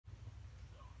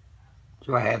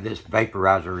So I have this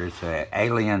vaporizer. It's an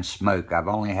Alien Smok. I've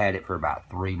only had it for about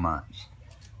 3 months.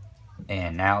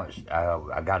 And now it's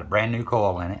I got a brand new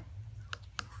coil in it.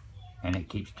 And it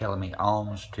keeps telling me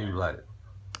ohms too low.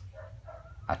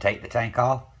 I take the tank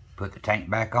off, put the tank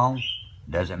back on.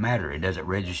 Doesn't matter. It doesn't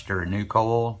register a new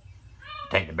coil.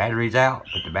 Take the batteries out,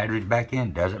 put the batteries back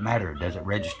in. Doesn't matter. It doesn't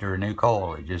register a new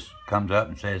coil. It just comes up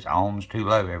and says ohms too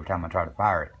low every time I try to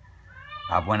fire it.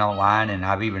 I've went online and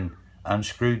I've even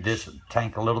unscrewed this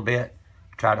tank a little bit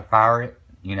to try to fire it.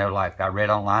 You know, like I read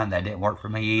online, that didn't work for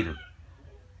me either.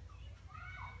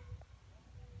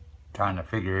 Trying to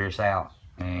figure this out.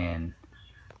 And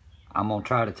I'm going to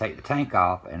try to take the tank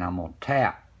off and I'm going to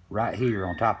tap right here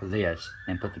on top of this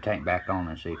and put the tank back on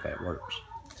and see if that works.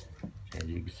 As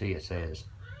you can see, it says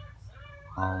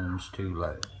ohms too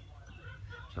low.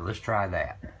 So let's try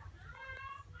that.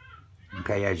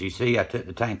 Okay, as you see, I took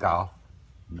the tank off.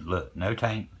 Look, no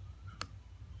tank.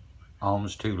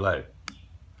 Ohms too low.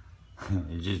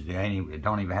 It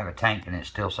don't even have a tank and it's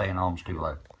still saying ohms too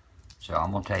low. So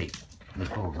I'm gonna take this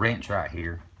little wrench right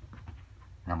here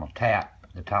and I'm gonna tap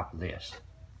the top of this.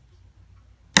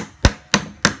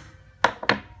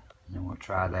 And we'll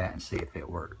try that and see if it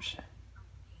works.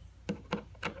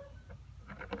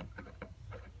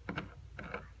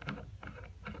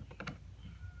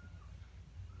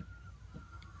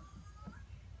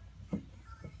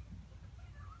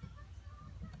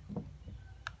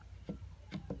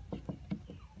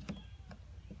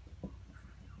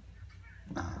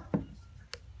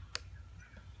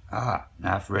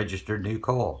 Now it's registered new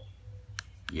coil.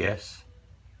 Yes.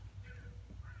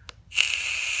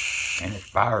 And it's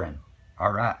firing.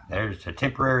 All right, there's a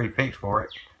temporary fix for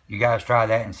it. You guys try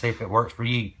that and see if it works for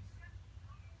you.